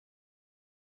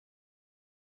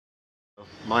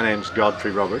My name's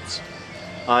Godfrey Roberts.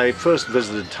 I first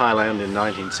visited Thailand in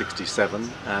 1967,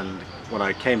 and when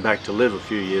I came back to live a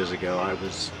few years ago I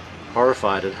was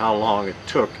horrified at how long it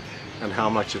took and how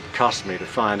much it cost me to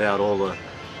find out all the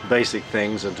basic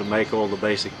things and to make all the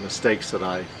basic mistakes that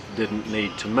I didn't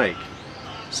need to make.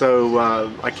 So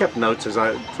I kept notes as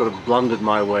I sort of blundered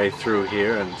my way through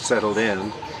here and settled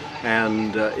in,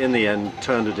 and in the end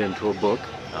turned it into a book,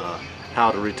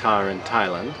 How to Retire in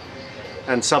Thailand,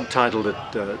 and subtitled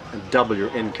it Double Your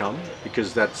Income,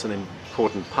 because that's an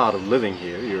important part of living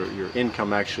here. Your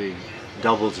income actually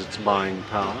doubles its buying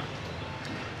power.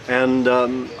 And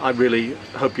I really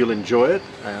hope you'll enjoy it,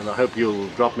 and I hope you'll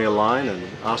drop me a line and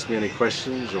ask me any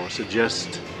questions or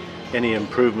suggest any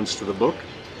improvements to the book.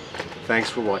 Thanks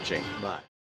for watching. Bye.